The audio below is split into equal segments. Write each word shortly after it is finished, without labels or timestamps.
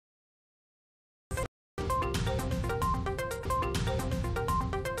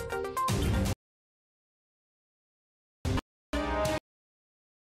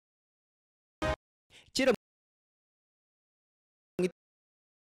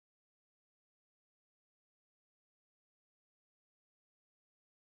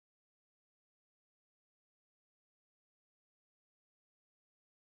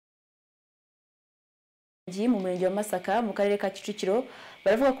mu murenge wa Masaka mu karere ka Kicukiro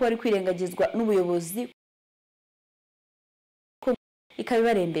baravuga ko bari kwirengagizwa n'ubuyobozi ko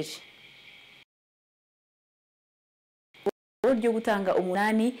ikabibarembeje. Ryo gutanga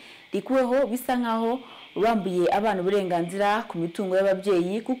umunani rikuweho bisa nkaho Arambuye abana uburenganzira ku mitungo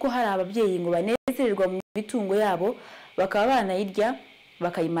y'ababyeyi kuko hari ababyeyi ngo banezererwa mu mitungo yabo bakaba banayirya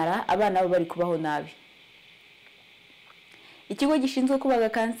bakayimara abana bari kubaho nabi. Ikigo gishinzwe kubaga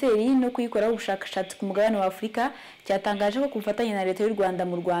kanseri no kuyikoraho ubushakashatsi ku mugabane wa Afurika cyatangaje ko ku bufatanye na leta y'u Rwanda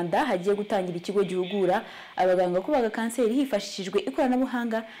mu Rwanda hagiye gutangira ikigo gihugura abaganga kubaga kanseri hifashishijwe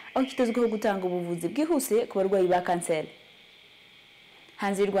ikoranabuhanga aho kitezweho gutanga ubuvuzi bwihuse ku barwayi ba kanseri.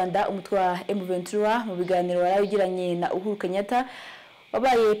 Hanze y'u Rwanda umutwe wa M23 mu biganiro warabigiranye na Uhuru Kenyatta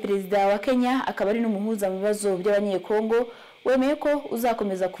wabaye perezida wa Kenya akaba ari n'umuhuza mu bibazo by'abanyekongo wemeye ko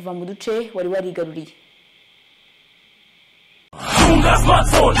uzakomeza kuva mu duce wari warigaruriye. Tunga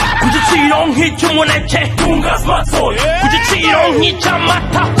smartphone kugiciro nk'icy'umuneke, tunga smartphone kugiciro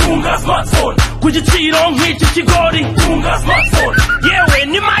nk'icy'amata, tunga smartphone kugiciro nk'ikigori, tunga smartphone yewe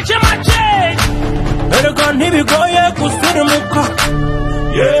ni make erega ntibigoye gusirimuka,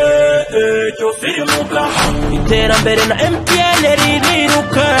 cyo sirimuka iterambere na MTN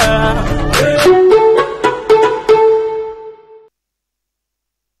ririruka.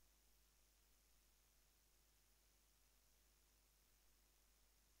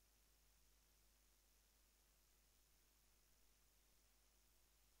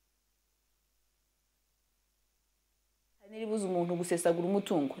 Niribuza umuntu gusesagura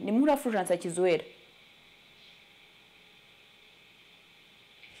umutungo ni muri Fulgence Kizuwera.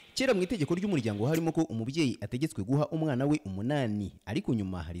 Kera mu itegeko ry'umuryango harimo ko umubyeyi ategetswe guha umwana we umunani, ariko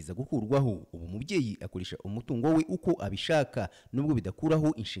nyuma hariza gukurwaho. Ubu umubyeyi akoresha umutungo we uko abishaka nubwo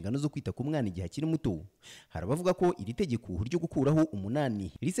bidakuraho inshingano zo kwita ku mwana igihe akiri muto. Harabavuga ko iri tegeko ryo gukuraho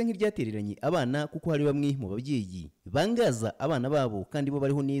umunani rise nk'iryatereranye abana kuko hari bamwe mu babyeyi bangaza abana babo kandi bo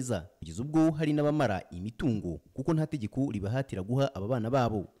bariho neza kugeza ubwo hari n'abamara imitungo kuko nta tegeko ribahatira guha aba bana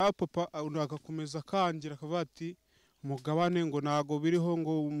babo. Papa agakomeza kangira akavati mugabane ngo nago biriho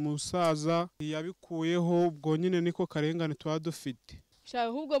ngo umusaza yabikuyeho ubwo nyine niko karengane twa dufite.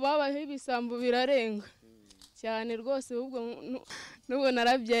 Ahubwo babaho ibisambu birarenga cyane rwose, ubwo nubwo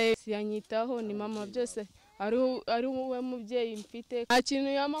narabyaye siyanyitaho ni mama byose ari wowe mubyeyi mfite nta kintu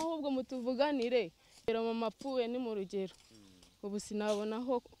yamahubwo mutuvuganire. Rero mama apfuye ni mu rugero ubu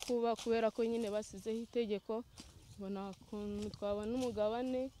sinabonaho kuba kubera ko nyine basizeho itegeko bona kuntu twabona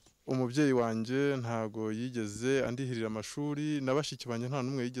umugabane. Umubyeyi wanje ntago yigeze andihirira amashuri, nabashiki banje nta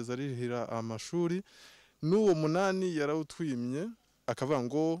numwe yigeze arihira amashuri, n'uwo munani yarawutwimye akavuga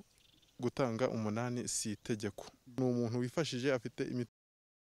ngo gutanga umunani si itegeko. Ni umuntu wifashije afite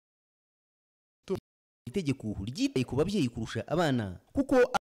itegeko ryitaye ku babyeyi kurusha abana kuko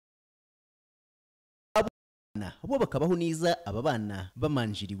abana bo bakabaho neza aba bana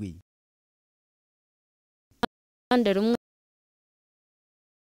bamanjiriwe.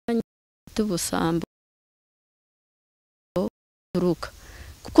 Tubusambo turuka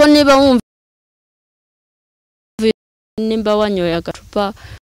kuko niba wumva nimba wanyoye agacupa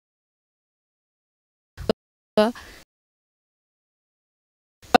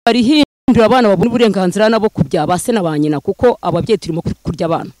barihindura abana babona uburenganzira nabo kubya base na banyina kuko ababyeyi turimo kurya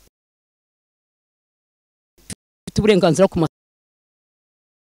abana uburenganzira ku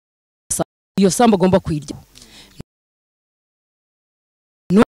iyo samba agomba kwirya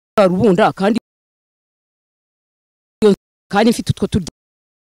rubunda kandi mfite utwo turya.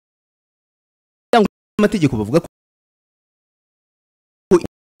 Amategeko bavuga ko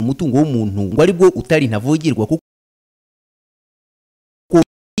umutungo w'umuntu ngo ari bwo utari ntavogerwa kuko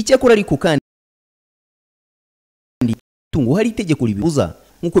icyakora ariko kandi umutungo hari itegeko ribibuza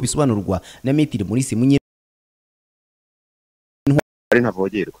nkuko bisobanurwa na Metire Maurice Munye ari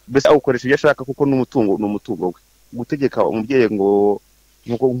ntavogerwa. Bese awukoresha ibyo ashaka kuko n'umutungo n'umutungo we. Gutegeka umubyeyi ngo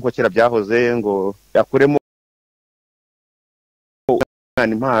nkuko kera byahoze ngo yakuremo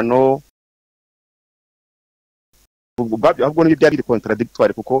impano ahubwo n'ibyo byari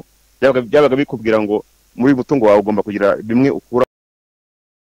contradictoire kuko byabaga bikubwira ngo muri mutungo wawe ugomba kugira bimwe ukura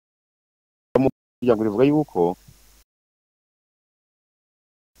kugira ngo rivuga yuko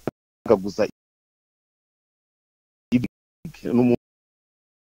gaguza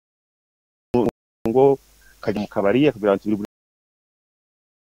ngo kajya mu kabari akubwira ati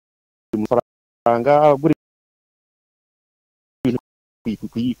amafaranga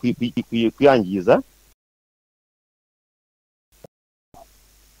kuyangiza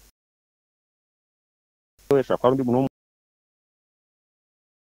wesha kwa ndi muntu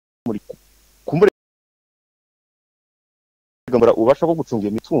muri kumbure gambura ubasha ko gucunga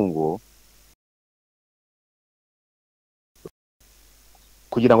imitungo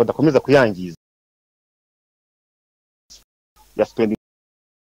kugira ngo adakomeza kuyangiza yasuspendinze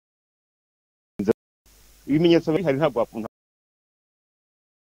ibimenyetso bihari ntabwo wafunga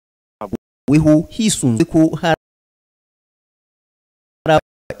weho hisunzwe ko hari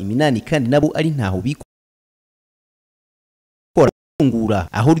iminani kandi nabo ari ntaho bikora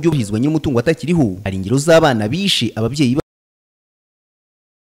fungura aho ryuhizwa ny'umutungo atakiriho hari ingero z'abana bishe ababyeyi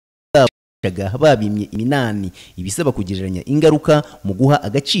babimye iminani ibisaba kugereranya ingaruka mu guha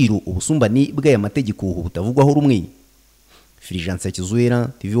agaciro ubusumbane bw'aya mategeko butavugwaho rumwe. Fulgence Kizuera,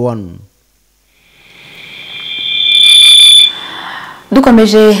 TV1.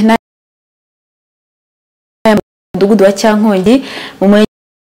 Dukomeje na mudugudu wa Cyankongi mu murenge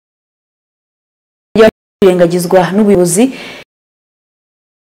kurengagizwa n'ubuyobozi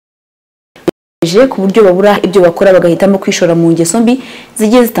ku buryo babura ibyo bakora bagahitamo kwishora mu ngeso mbi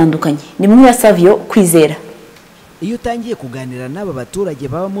zigiye zitandukanye. Ni mu ya Savio Kwizera. Iyo utangiye kuganira n'aba baturage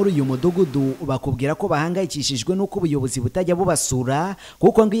baba muri uyu mudugudu bakubwira ko bahangayikishijwe n'uko ubuyobozi butajya bubasura,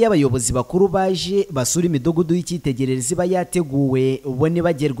 kuko ngo iyo abayobozi bakuru baje basura imidugudu y'icyitegererezo iba yateguwe ubone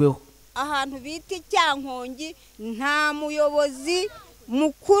bagerweho. Ahantu bita Cyankongi nta muyobozi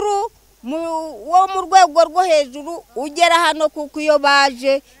mukuru wo mu rwego rwo hejuru ugera hano, kuko iyo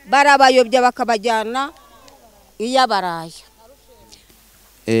baje barabayobya bakabajyana iya baraya.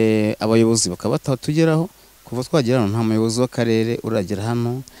 Abayobozi bakaba batatugeraho kuva twagera hano, nta muyobozi w'akarere uragera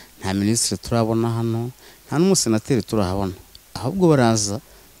hano, nta minisitiri turabona hano, nta n'umusenateri turahabona, ahubwo baraza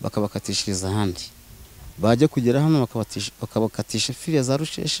bakabakatishiriza ahandi, bajya kugera hano bakabakatisha firiya za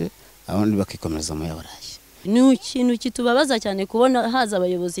rusheshe, abandi bakikomereza mu y'abarayi. Ni ikintu kitubabaza cyane kubona haza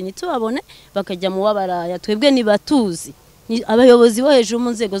abayobozi ntitubabone bakajya mu w'abaraya. Twebwe ni batuzi, abayobozi bo hejuru mu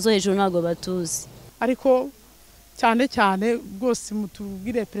nzego zo hejuru ntabwo batuzi. Ariko cyane cyane rwose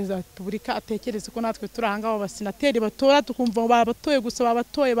mutubwire Perezida wa Repubulika atekereze ko natwe turanga abo basenateri batora, tukumva babatoye gusa,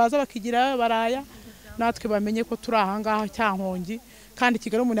 babatoye baza bakigira baraya, natwe bamenye ko turi aha ngaha Cyankongi. Kandi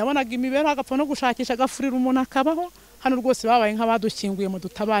Kigali umuntu yabonaga imibereho agapfa no gushakisha agafurira umuntu akabaho, hano rwose babaye nk'abadukinguye mu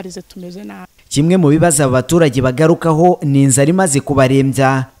dutabarize tumeze nabi. Kimwe mu bibazo abaturage bagarukaho ni inzara imaze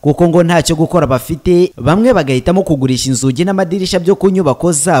kubarembya, kuko ngo ntacyo gukora bafite, bamwe bagahitamo kugurisha inzugi n'amadirisha byo ku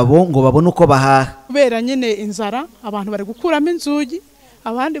nyubako zabo ngo babone uko bahaha. Kubera nyine inzara abantu bari gukuramo inzugi,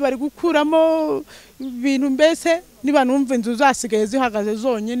 abandi bari gukuramo ibintu, mbese niba numva inzu zasigaye zihagaze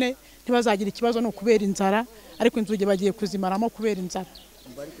zonyine ntibazagira ikibazo no kubera inzara, ariko inzugi bagiye kuzimaramo kubera inzara.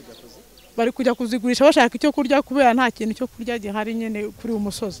 Bari kujya kuzigurisha bashaka icyo kurya kubera nta kintu cyo kurya gihari nyine kuri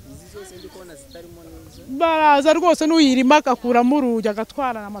umusozi. Baraza rwose n'uyirima agakuramo urugi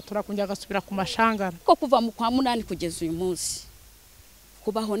agatwara amatora kongera agasubira ku mashangara. Ko kuva mu kwa 8 kugeza uyu munsi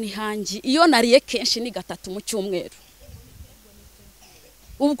kubaho ni hangi, iyo nariye kenshi ni 3 mu cyumweru.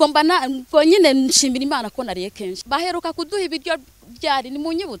 Ubwo ubwo nyine nshimira Imana ko nariye kenshi. Baheruka kuduha ibiryo byari ni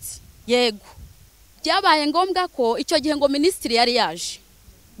mu nyibutsi, yego byabaye ngombwa ko icyo gihe ngo minisitiri yari yaje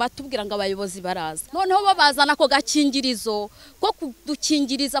batubwira ngo abayobozi baraza, noneho babazana ko gakingirizo ko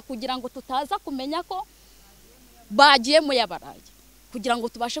kudukingiriza kugira ngo tutaza kumenya ko bagiye mu y'abaraye, kugira ngo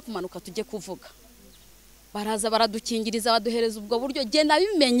tubashe kumanuka tujye kuvuga. Baraza baradukingiriza baduhereza ubwo buryo, je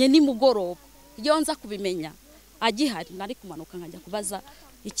nabimenye ni mugoroba, iyo nza kubimenya agihari nari kumanuka nkajya kubaza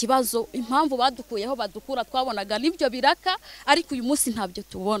ikibazo impamvu badukuyeho badukura, twabonaga nibyo biraka, ariko uyu munsi ntabyo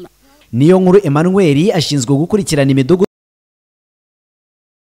tubona. Niyo nkuru Emmanuel ashinzwe gukurikirana imidugudu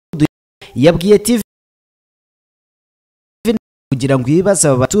yabwiye TV kugira ngo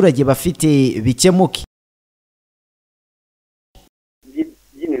ibibazo abaturage bafite bikemuke.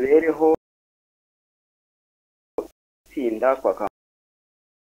 Y'imibereho tsinda kwa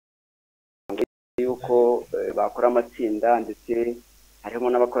yuko bakora amatsinda, ndetse harimo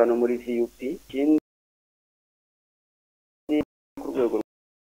n'abakora no muri VUP ku rwego,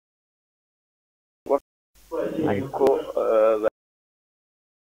 ariko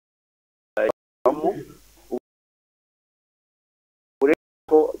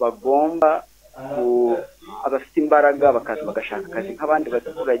ko bagomba abafite imbaraga bakaza bagashaka akazi nk'abandi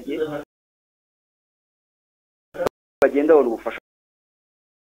baturage bagenda babona ubufasha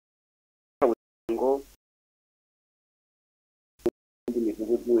ngo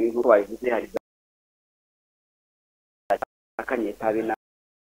imidugudu nk'uko babivuze hari akanyetabi na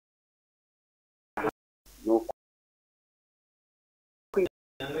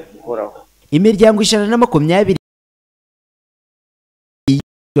imiryango 120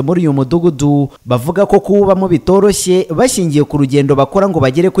 muri uyu mudugudu bavuga ko kubamo bitoroshye bashingiye ku rugendo bakora ngo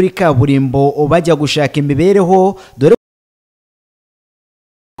bagere kuri kaburimbo bajya gushaka imibereho, dore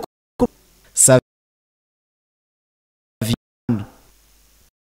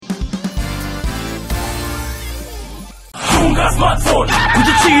Smartphone ku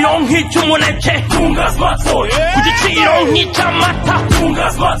giciro nk'icy'umuneke tunga smartphone ku giciro nk'icy'amata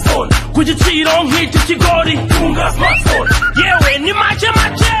tunga smartphone ku giciro nk'icy'ikigori tunga smartphone yewe ni make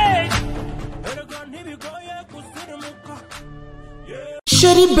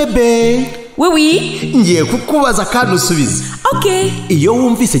Sheri bebe oui ngiye kukubaza kandi usubize. Okay. Iyo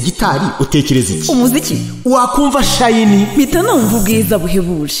wumvise gitari utekereza iki? Umuziki. Wakumva Shine bita numva ubwiza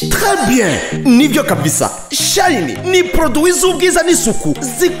buhebuje. Très bien, nibyo kabisa. Shine ni produit z'ubwiza n'isuku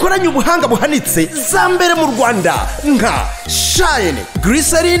zikoranye ubuhanga buhanitse za mbere mu Rwanda nka Shine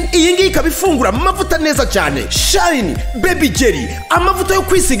Glycerin, iyi ngiyi ikaba ifungura amavuta neza cyane. Shine Baby Jelly, amavuta yo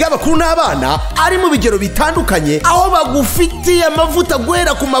kwisiga abakuru n'abana ari mu bigero bitandukanye, aho bagufitiye amavuta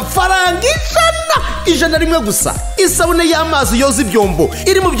guhera ku mafaranga ijana rimwe gusa. Isabune y'amazi yoza ibyombo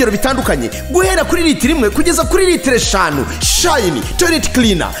iri mu bigero bitandukanye guhera kuri litiro imwe kugeza kuri litiro 5. Shine Toilet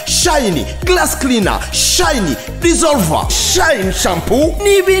Cleaner, Shine Glass Cleaner, Shine Dissolver, Shine Shampoo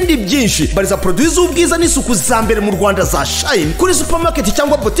n'ibindi byinshi. Bariza produit z'ubwiza n'isuku za mbere mu Rwanda za Shine kuri supermarket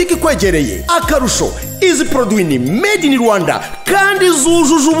cyangwa boutique kwegereye. Akarusho, izi produit ni made in Rwanda kandi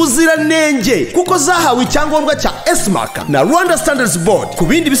zujuje ubuziranenge kuko zahawe icyangombwa cya S-Mark na Rwanda Standards Board. Ku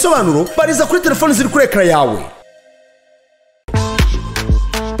bindi bisobanuro bariza kuri telefone ziri kuri ekara yawe.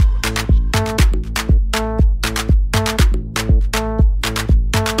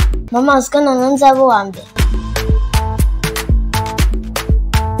 Mama usikana nanzabo wa mbere.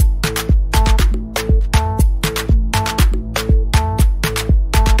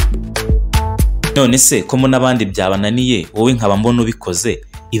 None se ko n'abandi byabananiye wowe nkaba mbona ubikoze,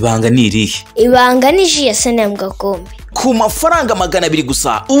 ibanga ni irihe? Ibanga ni ji ya sana yo mu gakombe. Ku mafaranga 200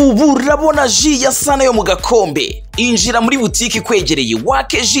 gusa ubu urabona ji ya sana yo mu gakombe. Injira muri butiki kwegereye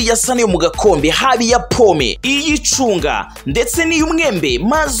wake ji ya sana yo mu gakombe, habi ya pome, iyicunga ndetse n'iy'umwembe,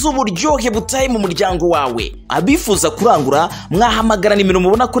 maze uburyohe butaye mu muryango wawe. Abifuza kurangura mwahamagara nimero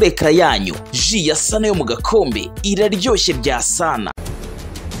mubona kuri ekara yanyu. Ji ya sana yo mu gakombe iraryoshye bya sana.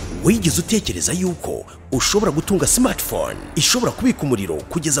 Wigeze utekereza yuko ushobora gutunga smartphone ishobora kubika umuriro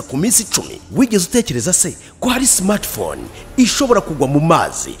kugeza ku minsi 10? Wigeze utekereza se ko hari smartphone ishobora kugwa mu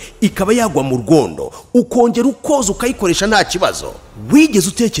mazi ikaba yagwa mu rwondo ukongera ukoza ukayikoresha nta kibazo? Wigeze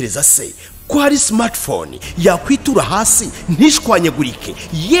utekereza se ko hari smartphone yakwitura hasi ntishwanyagurike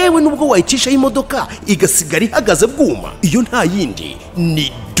yewe nubwo wayicisha imodoka igasigara ihagaze bwuma? Iyo nta yindi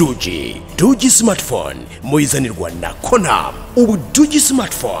ni Dugi smartphone muyizanirwa na Konam. Ubu Dugi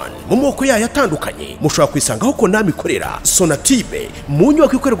smartphone mu moko yayo atandukanye mushobora kwisangaho Konam ikorera Sonatibe mu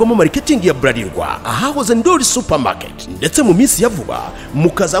nyubako ikorerwamo marketing ya Bralirwa ahahoze Ndori supermarket, ndetse mu minsi ya vuba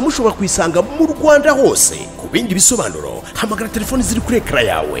mukaza mushobora kwisanga mu Rwanda hose. Ku bindi bisobanuro hamagara telefoni ziri kuri ekara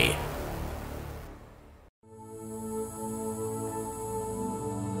yawe.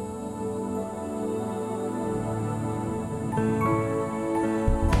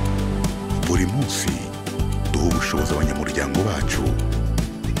 Buri munsi duha ubushobozi abanyamuryango bacu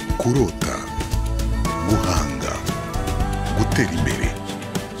kurota, guhanga, gutera imbere.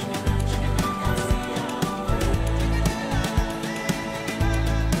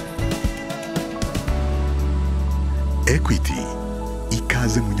 Equity,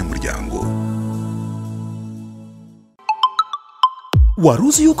 ikaze munyamuryango.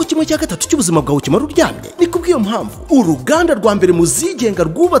 Waruzi yuko kimwe cya gatatu cy'ubuzima bwawe kimara uryamye? Ni kubw'iyo mpamvu uruganda rwa mbere mu zigenga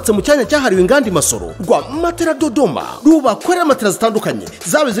rwubatse mu cyanya cyahariwe inganda Masoro rwa Matera Dodoma rubakorera matera zitandukanye,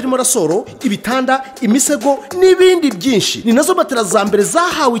 zabe zirimo rasoro, ibitanda, imisego n'ibindi byinshi. Ni nazo matera za mbere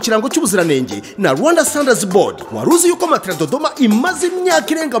zahawe ikirango cy'ubuziranenge na Rwanda Standards Board. Waruzi yuko Matera Dodoma imaze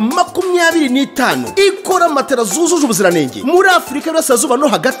imyaka irenga 25 ikora matera zujuje ubuziranenge muri Afurika y'Iburasirazuba no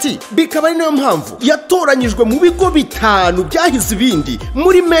hagati? Bikaba ari nayo mpamvu yatoranyijwe mu bigo 5 byahize ibindi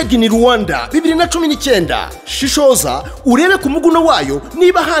muri Made in Rwanda 2019. Shishoza urebe ku muguno wayo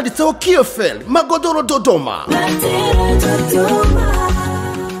niba handitseho KFL Magodoro Dodoma.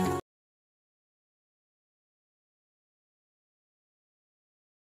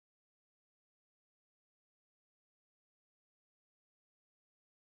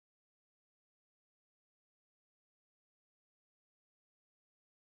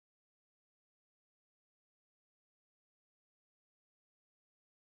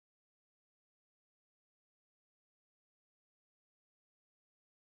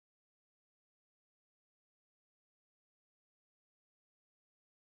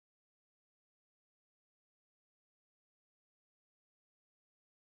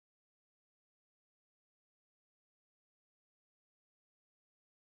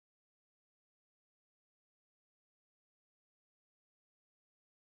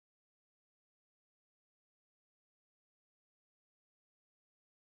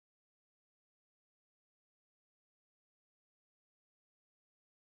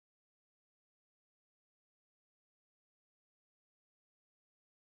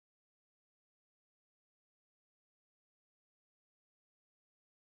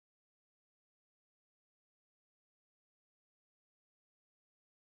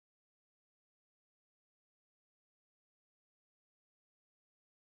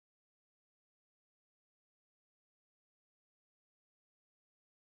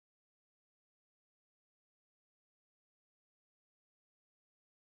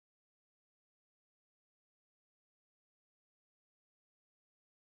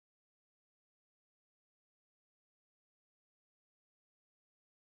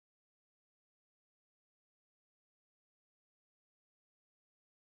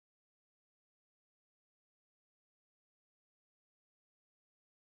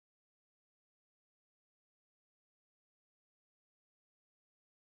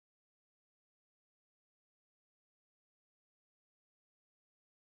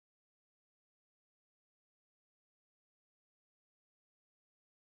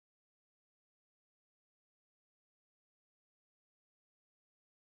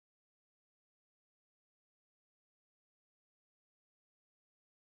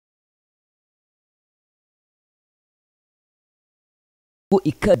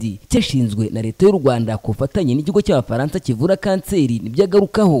 ikadi cyashinzwe na leta y'u Rwanda ku bufatanye n'ikigo cy'abafaransa kivura kanseri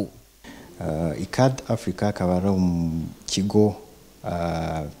nibyagarukaho. ICAD Africa akaba ari ikigo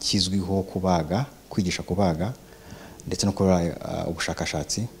kizwiho kubaga, kwigisha kubaga ndetse no gukora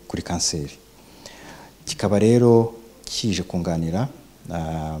ubushakashatsi kuri kanseri. Kikaba rero kije kunganira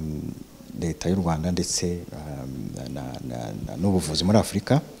leta y'u Rwanda ndetse n'ubuvuzi muri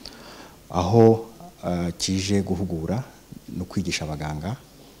Afurika, aho kije guhugura no kwigisha abaganga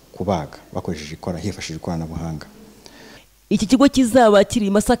kubaga bakoresheje hifashishije ikoranabuhanga. Iki kigo kizaba kiri i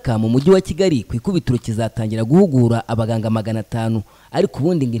Masaka mu mujyi wa Kigali ku ikubitiro kizatangira guhugura abaganga 500, ariko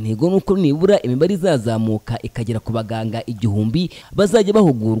ubundi ngo intego nuko nibura imibare izazamuka ikagera ku baganga 1000 bazajya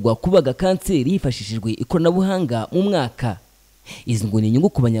bahugurwa kubaga kanseri hifashishijwe ikoranabuhanga mu mwaka. Izi ngo ni inyungu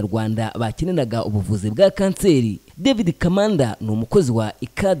ku banyarwanda bakeneraga ubuvuzi bwa kanseri. David Kamanda ni umukozi wa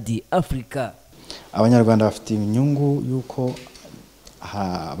ICAD Africa. Abanyarwanda bafite inyungu yuko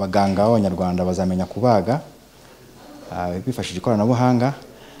abaganga b'abanyarwanda bazamenya kubaga bifashishije ikoranabuhanga,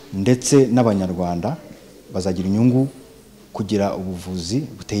 ndetse n'abanyarwanda bazagira inyungu kugira ubuvuzi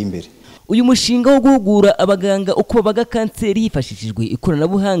buteye imbere. Uyu mushinga wo guhugura abaganga uko babaga kanseri hifashishijwe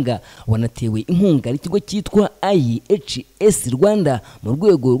ikoranabuhanga wanatewe inkunga n'ikigo cyitwa IHS Rwanda mu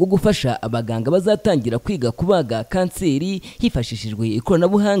rwego rwo gufasha abaganga bazatangira kwiga kubaga kanseri hifashishijwe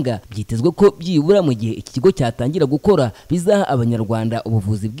ikoranabuhanga. Byitezwe ko byibura mu gihe iki kigo cyatangira gukora bizaha abanyarwanda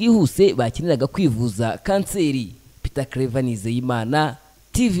ubuvuzi bwihuse bakeneraga kwivuza kanseri. Peter Clever Nizeyimana,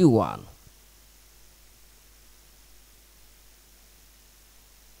 TV1.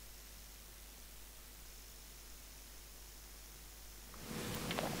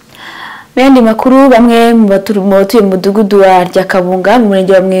 Mendi makuru, bamwe mu batuye mu mudugudu wa Ryakabunga mu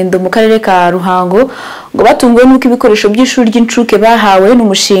murenge wa Mwendo mu karere ka Ruhango ngo batunguwe nuko ibikoresho by'ishuri ry'incuke bahawe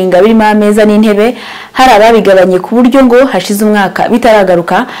n'umushinga birimo ameza n'intebe hari ababigabanye ku buryo ngo hashize umwaka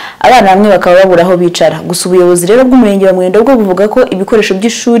bitaragaruka, abana bamwe bakaba babura aho bicara. Gusa ubuyobozi rero bw'umurenge wa Mwendo bwo buvuga ko ibikoresho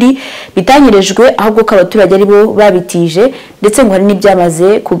by'ishuri bitanyerejwe ahubwo ko abaturage ari bo babitije, ndetse ngo hari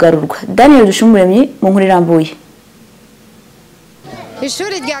n'ibyamaze kugarurwa. Daniel Dushumuremyi mu nkuru irambuye.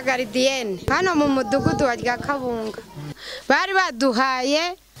 Ishuri rya Garidiyene hano mu mudugudu wa Ryakabunga bari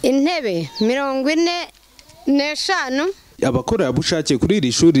baduhaye intebe 45. Abakorerabushake kuri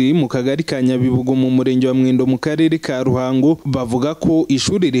iri shuri riri mu kagari ka Nyabibugo mu murenge wa Mwendo mu karere ka Ruhango bavuga ko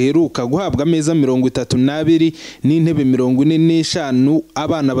ishuri riheruka guhabwa ameza 32 n'intebe 45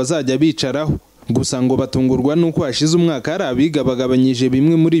 abana bazajya bicaraho. Gusa ngo batungurwa nuko hashize umwaka hari abiga bagabanyije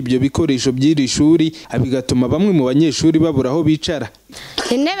bimwe muri ibyo bikoresho by'iri shuri, bigatuma bamwe mu banyeshuri babura aho bicara.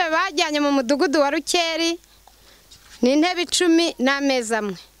 Intebe bajyanye mu mudugudu wa Rukeri ni intebe 10 n'ameza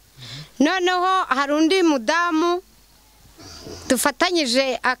amwe. Noneho hari undi mudamu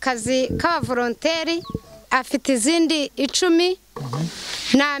dufatanyije akazi k'abavolonteri afite izindi 10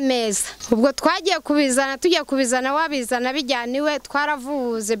 n'ameza. Ubwo twagiye kubizana, tujya kubizana wabizana bijyaniwe,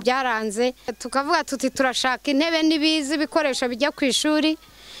 twaravuze byaranze, tukavuga tuti turashaka intebe n'ibizi bikoresho bijya ku ishuri,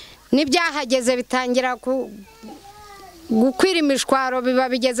 n'ibyahageze bitangira gukwira imishwaro biba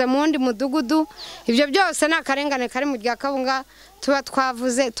bigeze mu wundi mudugudu. Ibyo byose ni akarengane kari mu Ryakabunga tuba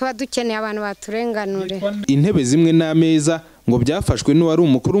twavuze, tuba dukeneye abantu baturenganure. Intebe zimwe n'ameza ngo byafashwe n'uwari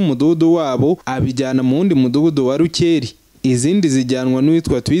umukuru w'umudugudu wabo abijyana mu wundi mudugudu wa Rukeri. Izindi zijyanwa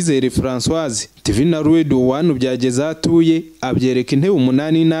n'uwitwa Twizere Françoise. TV na Radio 1 byageze atuye abyereka intebe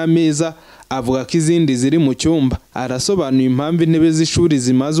 8 n'ameza, avuga ko izindi ziri mu cyumba. Arasobanuye impamvu intebe z'ishuri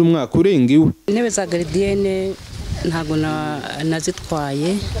zimaze umwaka urenga iwe. Intebe za Garidiyene ntago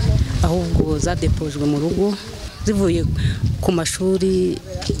nazitwaye, ahubwo zadepojwe mu rugo zivuye ku mashuri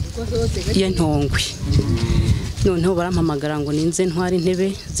y'Intongwe. Noneho barampamagara ngo ninze ntwara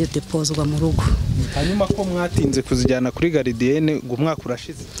intebe zidepozwa mu rugo. Hanyuma ko mwatinze kuzijyana kuri Garidiyene ngo umwaka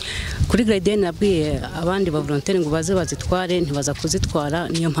urashize? Kuri Garidiyene nabwiye abandi ba volontaire ngo baze bazitware, ntibaza kuzitwara,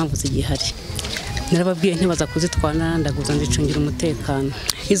 niyo mpamvu zigihari. Narababwiye ntibaza kuzitwara, ndaguza ndicungira umutekano.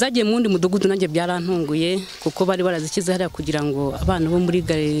 Izagiye mu wundi mudugudu nanjye byarantunguye kuko bari barazikize hariya kugira ngo abana bo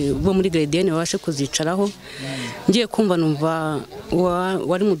muri Garidiyene babashe kuzicaraho. Ngiye kumva numva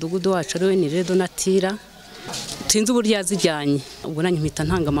wari mudugudu wacu ari we ni Redo Natira, sinzi uburyo yazijyanye. Ubwo nanjye mpita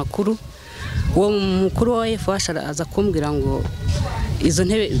ntanga amakuru, uwo mukuru wa FH aza kumbwira ngo izo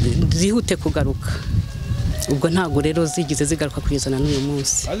ntebe zihute kugaruka. Ubwo ntago rero zigize zigaruka kugeza n'uyu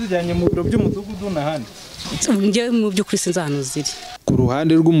munsi. Azijyanye mu biro by'umudugudu n'ahandi? Ngiye mu by'ukuri sinzi ahantu ziri. Ku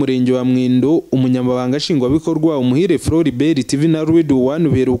ruhande rw'umurenge wa Mwendo, umunyamabanga nshingwabikorwa Umuhire Floribert TV na Radio 1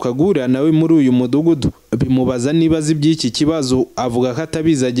 beruka guhurira nawe muri uyu mudugudu. Bimubaza niba azi by'iki kibazo, avuga ko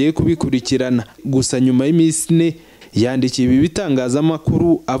atabizi agiye kubikurikirana. Gusa nyuma y'iminsi 4 yandikiye ibi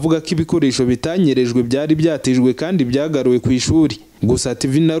bitangazamakuru avuga ko ibikoresho bitanyerejwe byari byatijwe kandi byagaruwe ku ishuri. gusa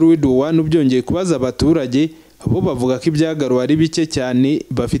TV na Radio 1 byongeye kubaza abaturage bo bavuga ko ibyagaruwe ari bike cyane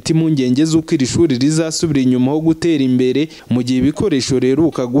bafite impungenge z'uko iri shuri rizasubira inyuma ho gutera imbere mu gihe ibikoresho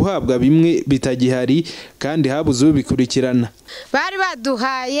reruka guhabwa bimwe bitagihari kandi habuze ubikurikirana. Bari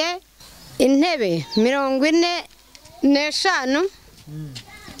baduhaye intebe 45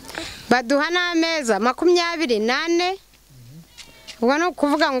 baduha n'ameza 28 ubwo no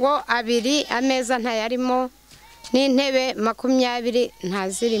kuvuga ngo abiri ameza ntayarimo n'intebe 20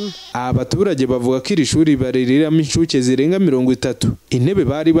 ntazirimo. Abaturage bavuga ko iri shuri bareriramo inshuke zirenga 30. Intebe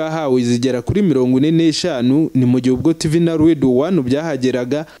bari bahawe zigera kuri 45 ni mu gihe ubwo TV na Radio 1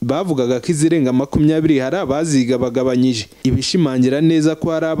 byahageraga bavugaga ko izirenga 20 hari abaziga bagabanyije. Ibishimangira neza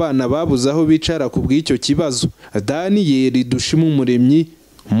ko hari abana babuze aho bicara ku bw'icyo kibazo. Daniel Dushima Umuremyi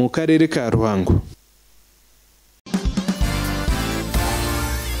mu karere ka Ruhango.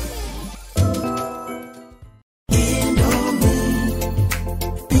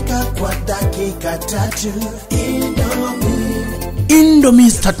 Indomie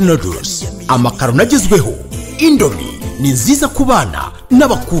instant noodles, amakaro nagezweho. Indomie ni nziza ku bana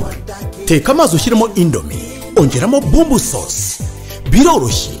n'abakuru. Teka amazi ushyiremo Indomie, ongeramo bumbu sauce.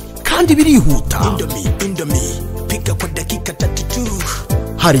 Biroroshye kandi birihuta. Indomie pika kwa dakika 3.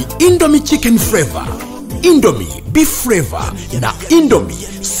 Hari Indomie chicken flavor, Indomie beef flavor na Indomie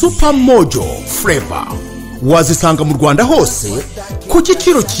super mojo flavor. Wazisanga mu Rwanda hose ku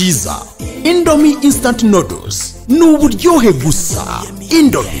giciro cyiza. Indomie instant noodles ni uburyohe gusa.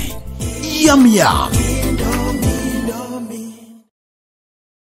 Indomie yum yum.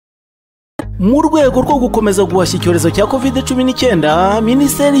 Mu rwego rwo gukomeza guhashya icyorezo cya COVID-19,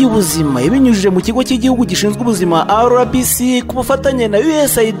 Minisiteri y'Ubuzima ibinyujije mu kigo cy'igihugu gishinzwe ubuzima RBC ku bufatanye na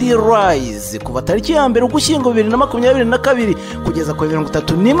USAID RISE kuva tariki ya 1 Ugushyingo 2022 kugeza ku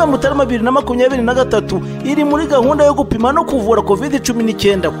 31 Mutarama 2023 iri muri gahunda yo gupima no kuvura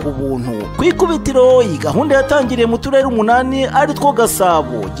COVID-19 ku buntu. Ku ikubitiro iyi gahunda yatangiriye mu turere 8 ari two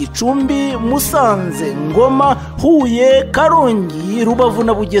Gasabo, Gicumbi, Musanze, Ngoma, Huye, Karongi, Rubavu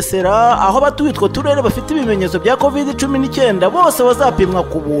na Bugesera, aho abatuye turere bafite ibimenyetso bya COVID-19 bose bazapimwa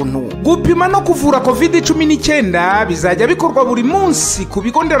ku buntu. Gupima no kuvura COVID-19 bizajya bikorwa buri munsi ku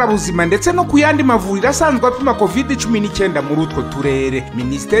bigo nderabuzima ndetse no ku yandi mavuriro asanzwe apima COVID-19 muri utwo turere.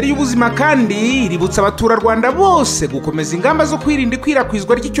 Minisiteri y'Ubuzima kandi iributsa abaturarwanda bose gukomeza ingamba zo kwirinda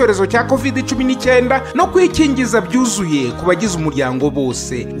ikwirakwizwa ry'icyorezo cya COVID-19 no kwikingiza byuzuye ku bagize umuryango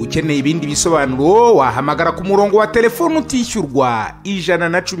bose. Ukeneye ibindi bisobanuro wahamagara ku murongo wa telefone utishyurwa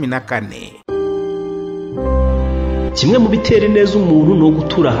 114. Kimwe mu bitera neza umuntu no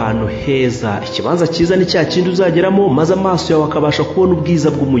gutura ahantu heza. Ikibanza cyiza ni cya kindi uzageramo maze amaso yawe akabasha kubona ubwiza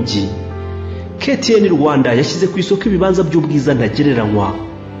bw'umujyi. KTN Rwanda yashyize ku isoko ibibanza by'ubwiza ntagereranywa.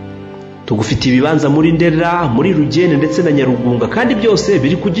 Tugufite ibibanza muri Ndera, muri Rugende ndetse na Nyarugunga kandi byose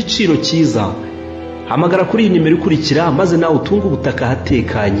biri ku giciro cyiza. Hamagara kuri iyi nimero ikurikira maze nawe utunge ubutaka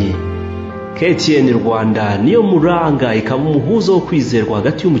hatekanye. KTN Rwanda niyo muranga ikaba umuhuzo wo kwizerwa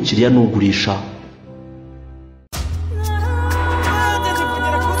hagati y'umukiriya n'ugurisha.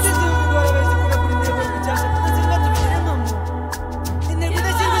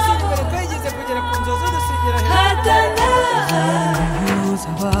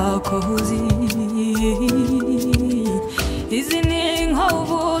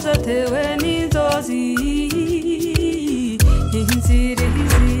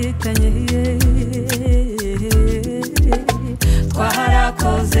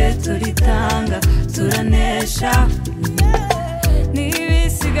 Twarakoze turitanga turanesha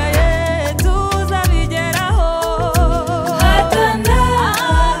nibisigaye tuzabigeraho. Hatana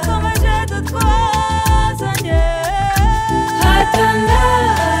akomeje dutwazanye. Hatana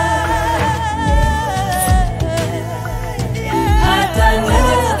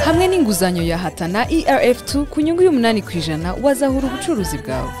hamwe n'inguzanyo ya Hatana ERF2 ku nyungu y'8% wazahura ubucuruzi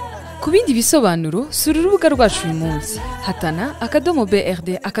bwawe. Ku bindi bisobanuro sura urubuga rwacu uyu munsi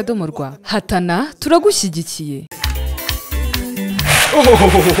hatana.brd.rw. Hatana turagushyigikiye.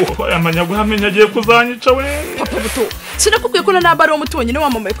 Amanyaguhamenya agiye kuzanyica we. Papa buto sinakubwiye ko naba ari umuti wonyine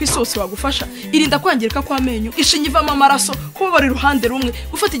wamamaye ku isosi wagufasha. Irinda kwangirika kw'amenyo, ishinya ivamo amaraso, kubabara iruhande rumwe,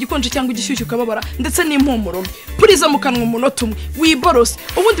 gufata igikonje cyangwa igishyushyu ukababara ndetse n'impumuro mbi. Puriza mu kanwa umunota umwe, wiborose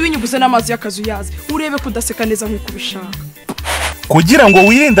ubundi winyuguze n'amazi y'akazu yaze urebe kudaseka neza nk'uko ubishaka. Kugira ngo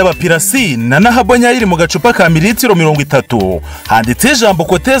wirinde abapirasi na nahabonya iri mu gacupa ka mililitiro 30 handitse ijambo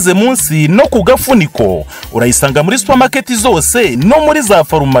koteze munsi no ku gafuniko. Urayisanga muri supermarket zose no muri za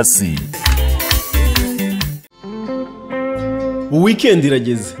farumasi. weekend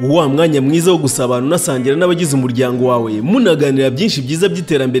irageze, wa mwanya mwiza wo gusabana unasangira n'abagize umuryango wawe munaganira byinshi byiza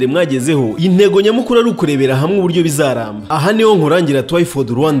by'iterambere mwagezeho. Intego nyamukuru ari ukurebera hamwe uburyo bizaramba. Aha niho nkurangira Twyford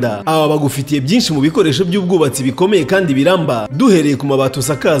Rwanda, aba bagufitiye byinshi mu bikoresho by'ubwubatsi bikomeye kandi biramba, duhereye ku mabati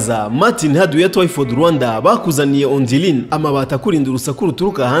usakaza. Martin Hardware ya Twyford Rwanda bakuzaniye Ondilin, amabati akurinda urusaku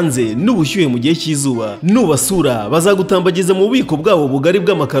ruturuka hanze n'ubushyuhe mu gihe cy'izuba. Nubasura bazagutambagiza mu bubiko bwabo bugari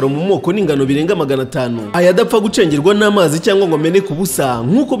bw'amakaro mu moko n'ingano birenga 500, ayadapfa gucengerwa n'amazi cyangwa ngo ameneke ubusa,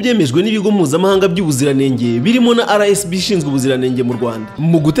 nk'uko byemejwe n'ibigo mpuzamahanga by'ubuziranenge birimo na RSB ishinzwe ubuziranenge mu Rwanda.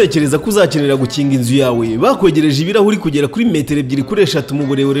 Mu gutekereza ko uzakenera gukinga inzu yawe, bakwegereje ibirahuri kugera kuri metero 2 kuri 3 mu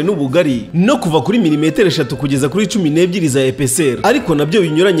burebure n'ubugari, no kuva kuri milimetero 3 kugeza kuri 12 za epeseri, ariko nabyo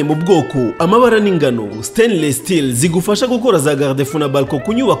binyuranye mu bwoko, amabara n'ingano. Stainless steel zigufasha gukora za garde-fou na balko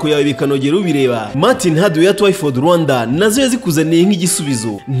ku nyubako yawe bikanogera ubireba. Martin Hardware ya Twyford Rwanda nazo yazikuzaniye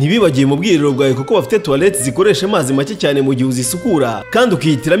nk'igisubizo. Ntibibagiye mu bwiriro bwawe kuko bafite toilette zikoresha amazi make cyane mu gihe uzisukura, kandi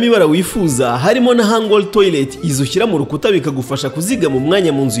ukihitiramo ibara wifuza, harimo na hangwall toilet izushyira mu rukuta bikagufasha kuziga mu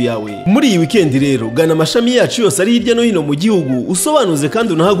mwanya mu nzu yawe. Muri iyi weekend rero gana amashami yacu yose ari hirya no hino mu gihugu, usobanuze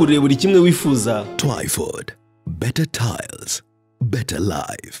kandi unahagurire buri kimwe wifuza. Twyford, better tiles, better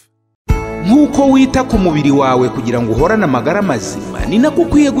life. Nk'uko wita ku mubiri wawe kugira ngo uhorane amagara mazima, ni nako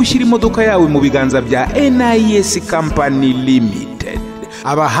ukwiye gushyira imodoka yawe mu biganza bya NIS Company Limited.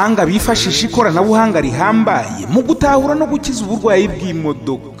 Abahanga bifashisha ikoranabuhanga rihambaye mu gutahura no gukiza uburwayi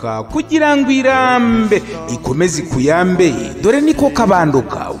bw'imodoka kugira ngo irambe ikomeze ikuyambe. Dore niko kabando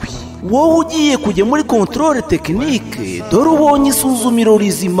kawe. Wowe ugiye kujya muri controle technique, dore ubonye isuzumiro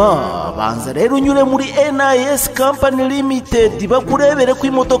rizima. Banza rero unyure muri NIS Company Limited bakurebere ko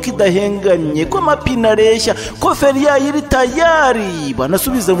imodoka idahenganye, ko amapine areshya, ko feri yayo iri tayari,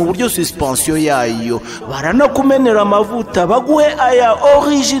 banasubize mu buryo suspension yayo, baranakumenera amavuta baguhe aya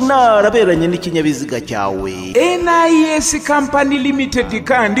original aberanye n'ikinyabiziga cyawe. NIS Company Limited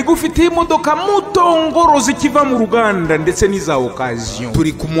kandi gufitiye imodoka mutongoro zikiva mu ruganda ndetse n'iza occasion.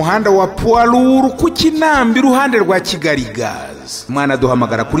 Turi ku muhanda wa Poiruru ku Kinambi iruhande rwa Kigali Gas. Mwana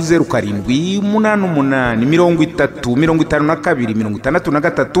duhamagara kuri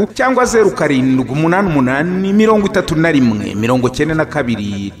 0788305263 cyangwa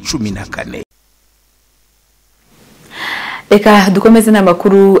 0788319214. Reka dukomeze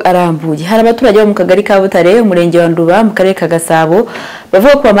n'amakuru arambuye. Hari abaturage bo mu kagari ka Butare, umurenge wa Nduba, mu karere ka Gasabo,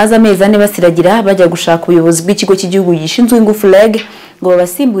 bavuga ko bamaze amezi 4 basiragira bajya gushaka ubuyobozi bw'ikigo cy'igihugu gishinzwe ingufu REG ngo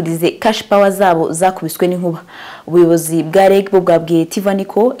babasimburize cash power zabo zakubiswe n'inkuba. Ubuyobozi bwa REG bwo bwabwiye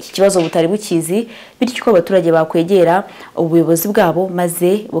Tivaniko iki kibazo butari bukizi, bityo ko abaturage bakwegera ubuyobozi bwabo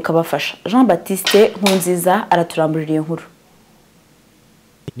maze bukabafasha. Jean Baptiste Nkunziza araturamburira iyo nkuru.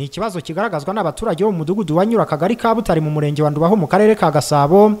 Ni ikibazo kigaragazwa n'abaturage bo mu mudugudu wanyura akagari ka Butare mu murenge wa Nduba mu karere ka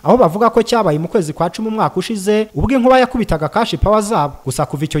Gasabo, aho bavuga ko cyabaye mu kwezi kwa 10 umwaka ushize ubwo inkuba yakubitaga cash power zabo. Gusa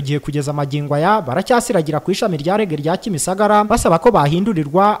kuva icyo gihe kugeza amagingwa ya baracyasiragira ku ishami rya REG rya Kimisagara basaba ko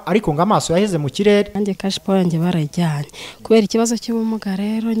bahindurirwa, ariko ngo amaso yaheze mu kirere. Anje cash power yanjye barajyanye kubera ikibazo cy'ubumuga,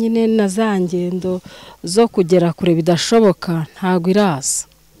 rero nyine nazangendo zo kugera kure bidashoboka ntago iraza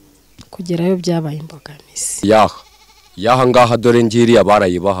kugerayo, byabaye imbogamizi. Yaha ngaha dore ngiriya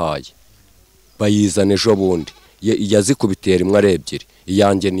barayibahaye bayizana ejo bundi, yazikubitera imwe ari ebyiri,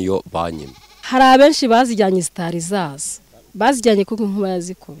 iyanjye niyo banyima. Hari abenshi bazijyanye zitari zaza, bazijyanye kuko inkuba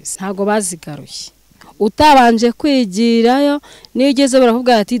yazikubise, ntago bazigaruye. Utabanje kwigirayo nigeze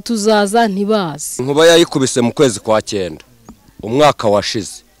baravuga ati tuzaza ntibazi. Inkuba yayikubise mu kwezi kwa 9 umwaka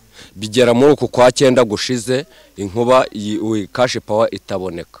washize, bigera muri uku kwa 9 gushize inkuba cash power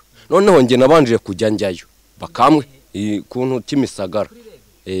itaboneka. Noneho nge nabanje kujya njyayo bakamwe kuntu Kimisagara,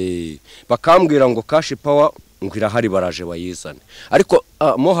 bakambwira ngo cash power ngira hari baraje bayizane, ariko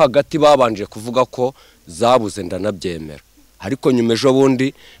mo hagati babanje kuvuga ko zabuze, ndanabyemera. Ariko nyuma ejo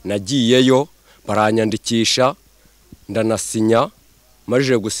bundi nagiyeyo baranyandikisha ndanasinya,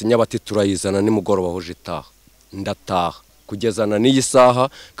 maje gusinya bati turayizana nimugoroba hoje itaha, ndataha kugezana n'iyi saha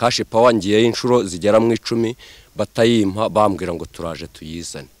cash power ngiye inshuro zigera mu 10 batayimpa, bambwira ngo turaje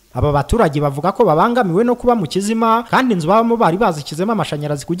tuyizane. Aba baturage bavuga ko babangamiwe no kuba mu kizima, kandi inzu babamo bari bazikizemo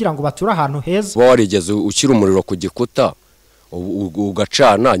amashanyarazi kugira ngo bature ahantu heza. Warigeze ukira umuriro ku gikuta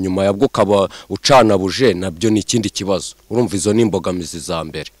ugacana, nyuma yabwo ukaba ucana buje, nabyo ni ikindi kibazo. Urumva izo ni imbogamizi za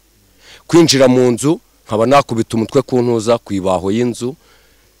mbere. Kwinjira mu nzu nkaba nakubita umutwe ku ntuza kwibaho y'inzu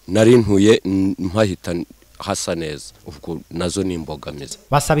nari ntuye mpahita hasa neza, ubwo nazo ni imbogamizi.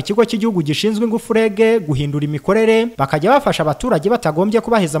 Basaba ikigo cy'igihugu gishinzwe ingufu REG guhindura imikorere, bakajya bafasha abaturage batagombye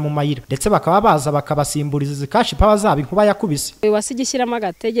kubaheza mu mayira, ndetse bakaba baza bakabasimburiza cash power zabo inkuba yakubise. Wasigishyiramo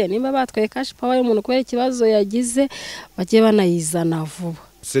agatege nimba batwaye cash power y'umuntu kubera ikibazo yagize, bagiye banayizana vuba.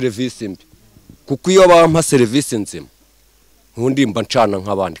 Service mbi, kuko iyo bampa service nzima ntundi mba ncana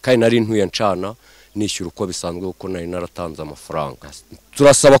nk'abandi kandi nari ntuye ncana nishyura uko bisanzwe kuko nari naratanze amafaranga.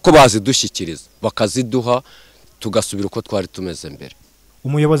 Turasaba ko bazidushyikiriza bakaziduha tugasubira uko twari tumeze mbere.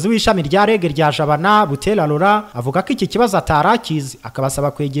 Umuyobozi w'ishami rya rege rya Jabana Butera Laura avuga ko iki kibazo atarakizi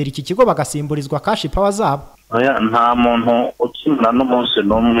akabasaba kwegera iki kigo bagasimburizwa cash power zabo. Nta muntu ukimana n'umunsi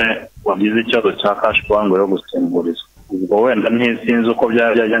n'umwe wagize ikibazo cya cash power ngo yo gusimburizwa. Ubwo wenda ntisinzi uko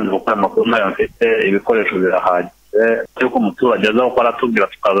byagenze kuko amakuru nayo mfite ibikoresho birahagije ariko umuturage aza uko aratubwira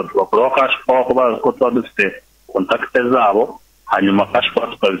tukaza tugakora cash power ko bazi ko tuba dufite contact zabo hanyuma cash power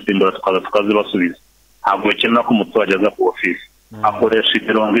tukazisimbura tukaza tukazibasubiza. Ntabwo bikenera ko umuturage aza ku office akoresha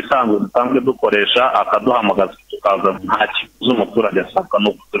imirongo isanzwe dusanzwe dukoresha akaduhamagaza tukaza nta kibazo umuturage asabwa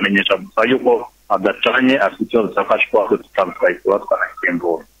no kutumenyesha gusa yuko adacanye afite ikibazo cya cash power tukazikora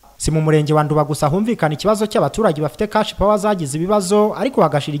twanakembura. Si mu murenge wa Nduba gusa humvikana ikibazo cy'abaturage bafite cash power zagize ibibazo ariko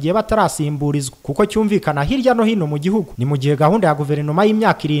hagashira igihe batarasimburizwa kuko cyumvikana hirya no hino mu gihugu. Ni mu gihe gahunda ya guverinoma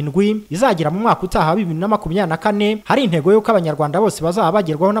y'imyaka 7 izagira mu mwaka utaha 2024 hari intego yo ko abanyarwanda bose bazaba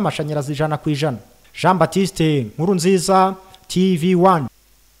bagerwaho n'amashanyarazi 100%. Jean Baptiste Nkurunziza TV1.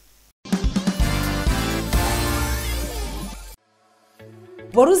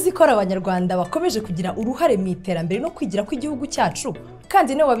 Boruzi ko abanyarwanda bakomeje kugira uruhare mu iterambere no kwigira kw'igihugu cyacu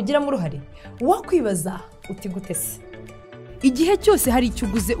kandi nawe wabigiramo uruhare. Wakwibaza uti gute se? Igihe cyose hari icyo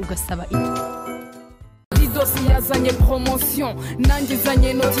uguze ugasaba Didos yazanye promotion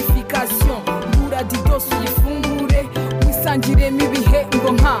nangizanye notification gura Didos uyifungure wisangiremo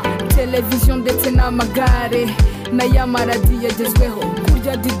ibihembo nka television ndetse n'amagare n'ayamaradi yagezweho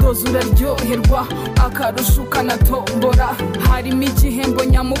kurya Didos uraryoherwa akarusho kanatombora harimo igihembo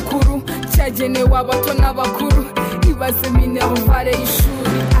nyamukuru cyagenewe abato n'abakuru ibaze minervare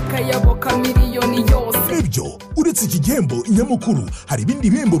y'ishuri akayaboka miliyoni yose. Ibyo uretse iki gihembo nyamukuru hari ibindi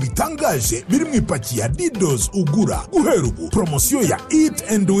bihembo bitangaje biri mu ipaki ya Didos ugura guhera ubu. Promosiyo ya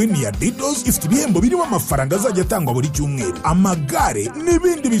Eat and Win ya Didos ifite ibihembo birimo amafaranga azajya atangwa buri cyumweru, amagare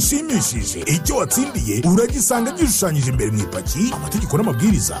n'ibindi bishimishije. Icyo watsindiye uragisanga gishushanyije imbere mu ipaki. Amategeko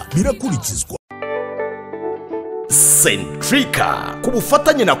n'amabwiriza birakurikizwa. Centrica ku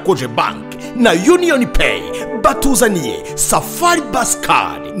bufatanye na Koje Bank na Union Pay batuzaniye Safari Bus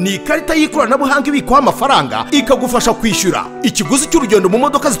Card. Ni ikarita y'ikoranabuhanga ibikwa amafaranga ikagufasha kwishyura ikiguzi cy'urugendo mu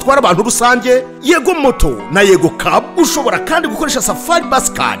modoka zitwara abantu rusange, Yego Moto na Yego Cab. Ushobora kandi gukoresha Safari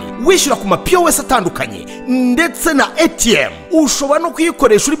Bus Card wishyura ku POS atandukanye ndetse na ATM. Ushobora no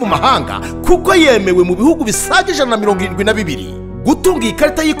kuyikoresha uri mu mahanga kuko yemewe mu bihugu bisaga 172. Gutunga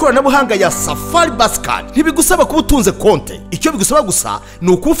ikarita y'ikoranabuhanga ya Safari Bus Card ntibigusaba kuba utunze konte. Icyo bigusaba gusa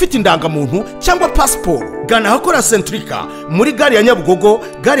ni ukuba ufite indangamuntu cyangwa passport. Gana ahakora Centrica muri gare ya Nyabugogo,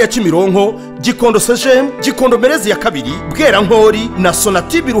 gare ya Kimironko, Gikondo Sejem, Gikondo Merezi ya 2, Bwerankori na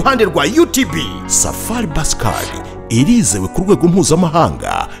Sonatube iruhande rwa UTB. Safari Bus Card irizewe ku rwego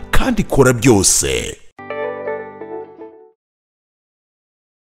mpuzamahanga kandi ikora byose.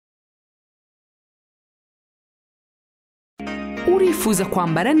 Urifuza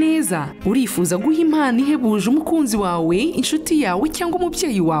kwambara neza, urifuza guha impano ihebuje umukunzi wawe, inshuti yawe cyangwa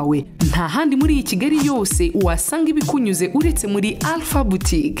umubyeyi wawe, nta handi muri iyi Kigali yose wasanga ibikunyuze uretse muri Alpha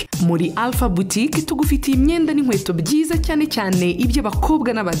Boutique. Muri Alpha Boutique tugufitiye imyenda n'inkweto byiza cyane cyane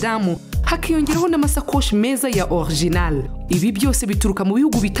iby'abakobwa n'abadamu, hakiyongeraho n'amasakoshi meza ya original. Ibi byose bituruka mu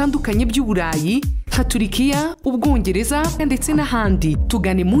bihugu bitandukanye by'Uburayi nka Turikiya, Ubwongereza ndetse n'ahandi.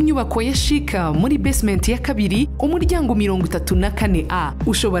 Tugane mu nyubako ya Shika muri basement ya 2 umuryango 34A.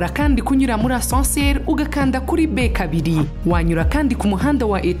 Ushobora kandi kunyura muri ascenseur ugakanda kuri B2. Wanyura kandi ku muhanda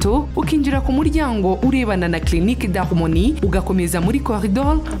wa Eto ukinjira ku muryango urebana na Clinique d'Harmonie ugakomeza muri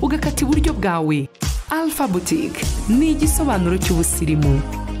corridor ugakata iburyo bwawe. Alpha Boutique ni igisobanuro cy'ubusirimu.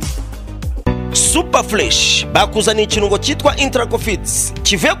 Super Fresh bakuzaniye ikirungo cyitwa Intracofits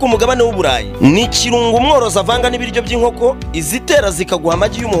kivuye ku mugabane w'Uburayi. Ni ikirungo umworozi avanga n'ibiryo by'inkoko izitera zikaguha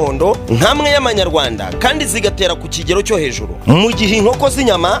amagi y'umuhondo nkamwe y'amanyarwanda kandi zigatera ku kigero cyo hejuru. Mu gihe inkoko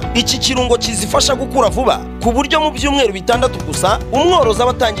z'inyama iki kirungo kizifasha gukura vuba ku buryo mu byumweru 6 gusa umworozi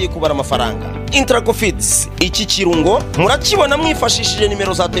abatangiye kubara amafaranga. Intracofits iki kirungo murakibona mwifashishije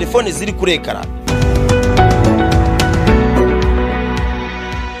nimero za telefone ziri kuri ekara.